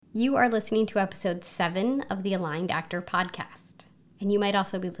You are listening to episode 7 of the Aligned Actor podcast. And you might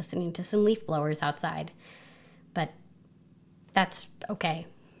also be listening to some leaf blowers outside. But that's okay.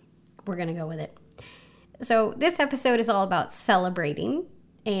 We're going to go with it. So this episode is all about celebrating.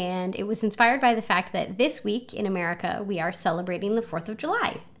 And it was inspired by the fact that this week in America, we are celebrating the 4th of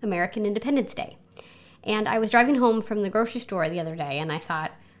July, American Independence Day. And I was driving home from the grocery store the other day and I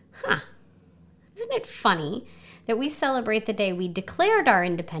thought, isn't it funny that we celebrate the day we declared our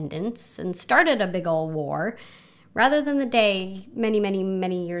independence and started a big old war, rather than the day many, many,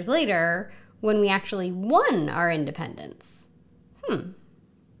 many years later when we actually won our independence. And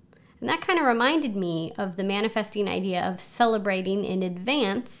that kind of reminded me of the manifesting idea of celebrating in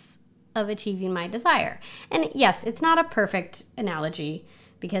advance of achieving my desire. And yes, it's not a perfect analogy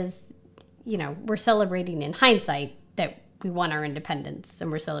because, we're celebrating in hindsight that we won our independence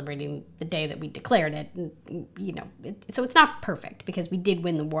and we're celebrating the day that we declared it. And, so it's not perfect because we did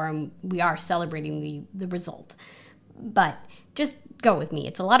win the war and we are celebrating the result. But just go with me.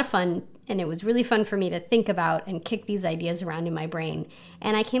 It's a lot of fun, and it was really fun for me to think about and kick these ideas around in my brain.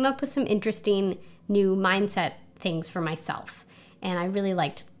 And I came up with some interesting new mindset things for myself. And I really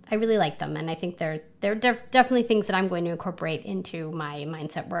liked them, and I think they're definitely things that I'm going to incorporate into my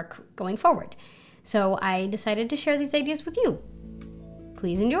mindset work going forward. So I decided to share these ideas with you.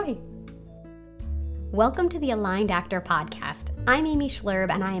 Please enjoy. Welcome to the Aligned Actor podcast. I'm Amy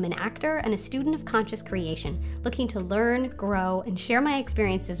Schlerb, and I am an actor and a student of conscious creation, looking to learn, grow, and share my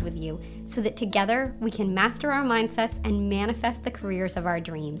experiences with you so that together we can master our mindsets and manifest the careers of our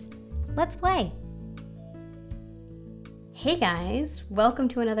dreams. Let's play. Hey guys, welcome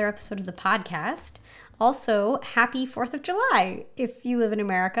to another episode of the podcast. Also, happy 4th of July if you live in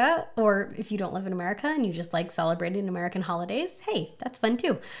America, or if you don't live in America and you just like celebrating American holidays. Hey, that's fun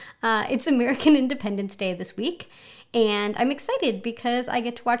too. It's American Independence Day this week, and I'm excited because I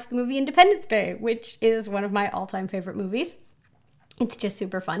get to watch the movie Independence Day, which is one of my all-time favorite movies. It's just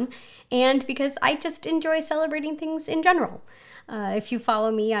super fun, and because I just enjoy celebrating things in general. If you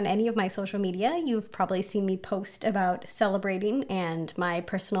follow me on any of my social media, you've probably seen me post about celebrating and my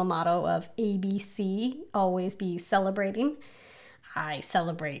personal motto of ABC, always be celebrating. I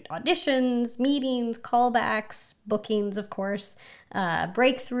celebrate auditions, meetings, callbacks, bookings, of course,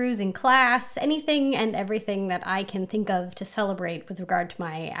 breakthroughs in class, anything and everything that I can think of to celebrate with regard to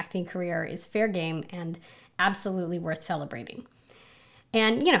my acting career is fair game and absolutely worth celebrating.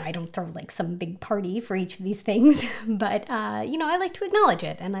 And, I don't throw like some big party for each of these things, but, I like to acknowledge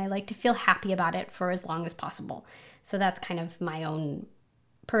it and I like to feel happy about it for as long as possible. So that's kind of my own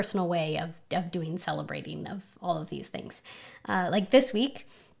personal way of doing celebrating of all of these things. Like this week,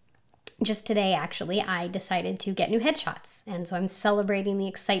 just today actually, I decided to get new headshots. And so I'm celebrating the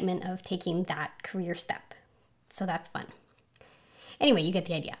excitement of taking that career step. So that's fun. Anyway, you get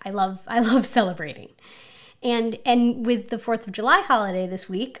the idea. I love celebrating. And with the 4th of July holiday this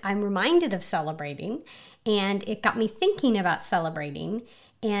week, I'm reminded of celebrating, and it got me thinking about celebrating,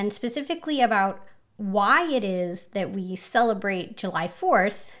 and specifically about why it is that we celebrate July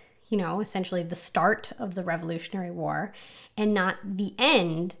 4th, essentially the start of the Revolutionary War, and not the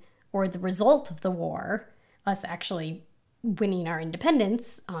end or the result of the war, us actually winning our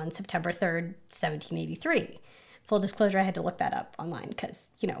independence on September 3rd, 1783. Full disclosure, I had to look that up online because,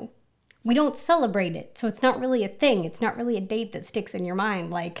 we don't celebrate it, so it's not really a thing. It's not really a date that sticks in your mind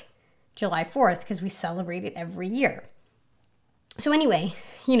like July 4th because we celebrate it every year. So anyway,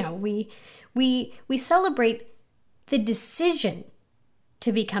 we celebrate the decision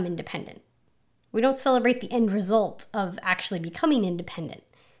to become independent. We don't celebrate the end result of actually becoming independent.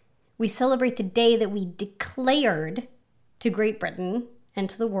 We celebrate the day that we declared to Great Britain and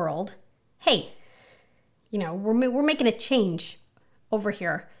to the world, hey, we're making a change over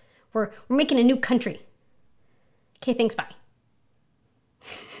here. We're making a new country. Okay, thanks, bye.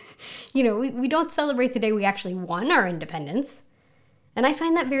 We don't celebrate the day we actually won our independence. And I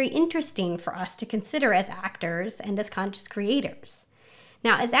find that very interesting for us to consider as actors and as conscious creators.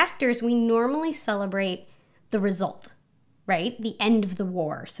 Now, as actors, we normally celebrate the result, right? The end of the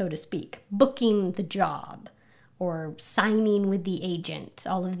war, so to speak. Booking the job or signing with the agent,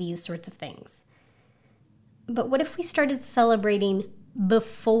 all of these sorts of things. But what if we started celebrating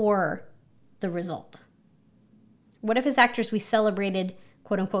before the result? What if as actors we celebrated,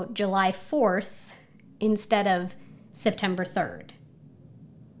 quote unquote, July 4th instead of September 3rd?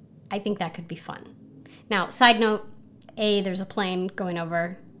 I think that could be fun. Now, side note, there's a plane going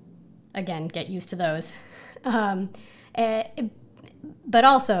over. Again, get used to those. But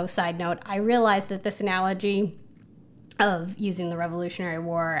also, side note, I realize that this analogy of using the Revolutionary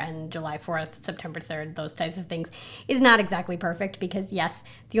War and July 4th, September 3rd, those types of things, is not exactly perfect because, yes,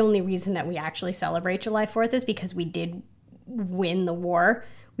 the only reason that we actually celebrate July 4th is because we did win the war.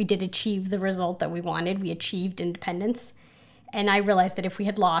 We did achieve the result that we wanted. We achieved independence. And I realized that if we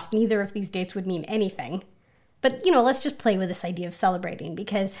had lost, neither of these dates would mean anything. But, let's just play with this idea of celebrating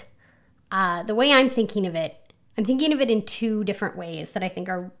because the way I'm thinking of it in two different ways that I think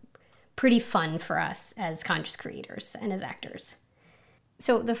are pretty fun for us as conscious creators and as actors.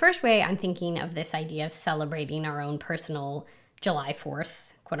 So the first way I'm thinking of this idea of celebrating our own personal July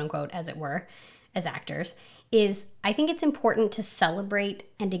 4th, quote unquote, as it were, as actors, is I think it's important to celebrate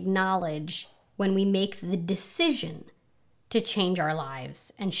and acknowledge when we make the decision to change our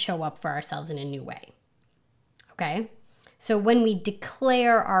lives and show up for ourselves in a new way. Okay? So when we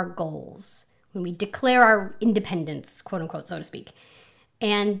declare our goals, when we declare our independence, quote unquote, so to speak,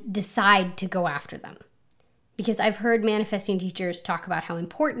 and decide to go after them. Because I've heard manifesting teachers talk about how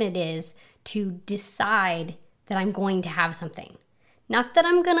important it is to decide that I'm going to have something. Not that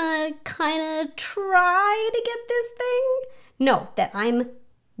I'm gonna kind of try to get this thing. No, that I'm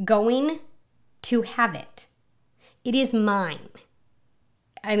going to have it. It is mine.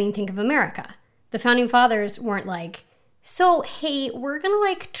 I mean, think of America. The founding fathers weren't like, so, hey, we're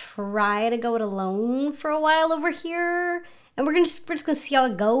gonna try to go it alone for a while over here, and we're just gonna see how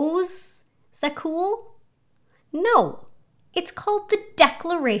it goes. Is that cool? No, it's called the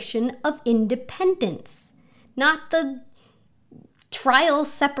Declaration of Independence, not the trial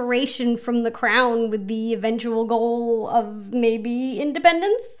separation from the crown with the eventual goal of maybe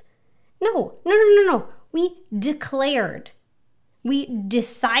independence. No. We declared, we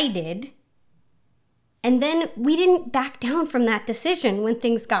decided, and then we didn't back down from that decision when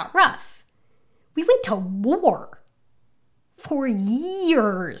things got rough. We went to war for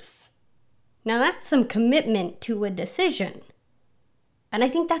years. Now that's some commitment to a decision. And I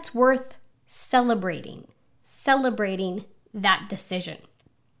think that's worth celebrating that decision.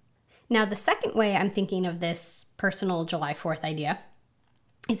 Now, the second way I'm thinking of this personal July 4th idea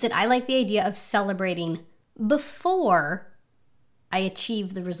is that I like the idea of celebrating before I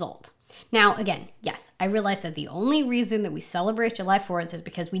achieve the result. Now, again, yes, I realize that the only reason that we celebrate July 4th is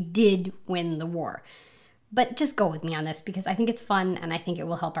because we did win the war. But just go with me on this because I think it's fun and I think it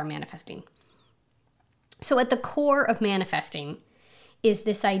will help our manifesting. So at the core of manifesting is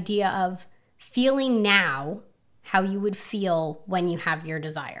this idea of feeling now how you would feel when you have your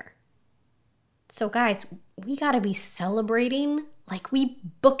desire. So guys, we gotta be celebrating like we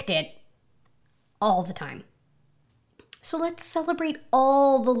booked it all the time. So let's celebrate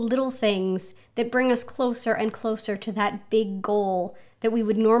all the little things that bring us closer and closer to that big goal that we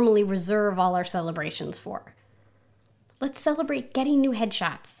would normally reserve all our celebrations for. Let's celebrate getting new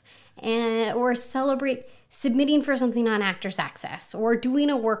headshots, or celebrate submitting for something on Actors Access, or doing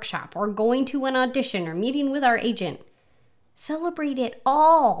a workshop, or going to an audition, or meeting with our agent. Celebrate it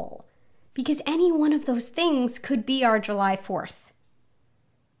all, because any one of those things could be our July 4th.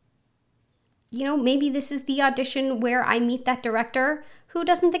 Maybe this is the audition where I meet that director who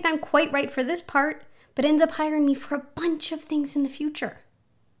doesn't think I'm quite right for this part, but ends up hiring me for a bunch of things in the future.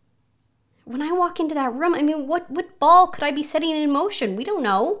 When I walk into that room, what ball could I be setting in motion? We don't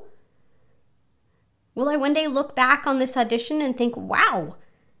know. Will I one day look back on this audition and think, wow,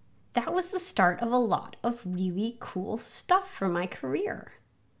 that was the start of a lot of really cool stuff for my career?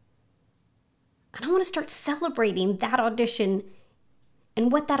 And I want to start celebrating that audition and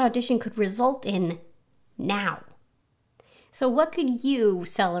what that audition could result in now. So what could you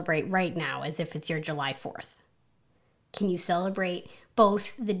celebrate right now as if it's your July 4th? Can you celebrate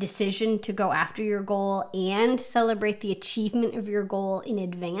both the decision to go after your goal and celebrate the achievement of your goal in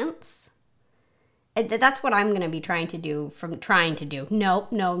advance? That's what I'm going to be trying to do. No.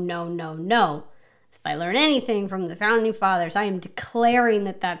 If I learn anything from the founding fathers, I am declaring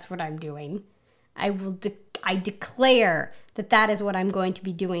that that's what I'm doing. I declare that is what I'm going to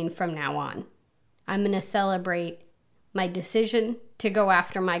be doing from now on. I'm going to celebrate my decision to go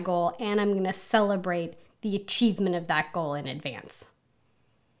after my goal, and I'm going to celebrate the achievement of that goal in advance.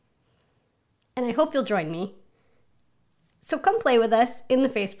 And I hope you'll join me. So come play with us in the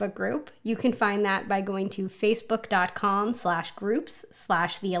Facebook group. You can find that by going to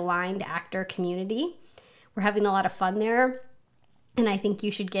facebook.com/groups/the Aligned Actor Community. We're having a lot of fun there, and I think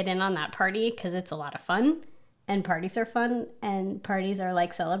you should get in on that party because it's a lot of fun, and parties are fun, and parties are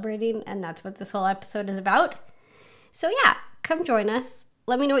like celebrating, and that's what this whole episode is about. So yeah, come join us.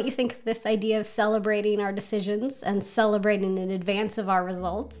 Let me know what you think of this idea of celebrating our decisions and celebrating in advance of our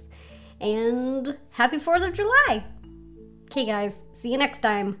results. And happy 4th of July! Okay guys, see you next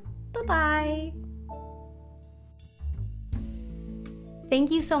time. Bye-bye! Thank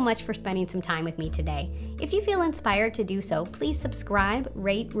you so much for spending some time with me today. If you feel inspired to do so, please subscribe,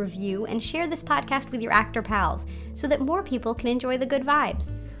 rate, review, and share this podcast with your actor pals so that more people can enjoy the good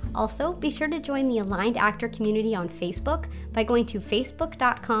vibes. Also, be sure to join the Aligned Actor community on Facebook by going to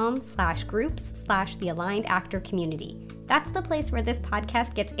facebook.com/groups/the Aligned Actor community. That's the place where this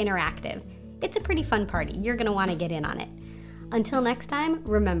podcast gets interactive. It's a pretty fun party. You're going to want to get in on it. Until next time,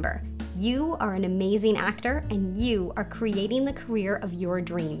 remember, you are an amazing actor and you are creating the career of your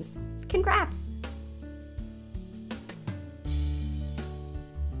dreams. Congrats!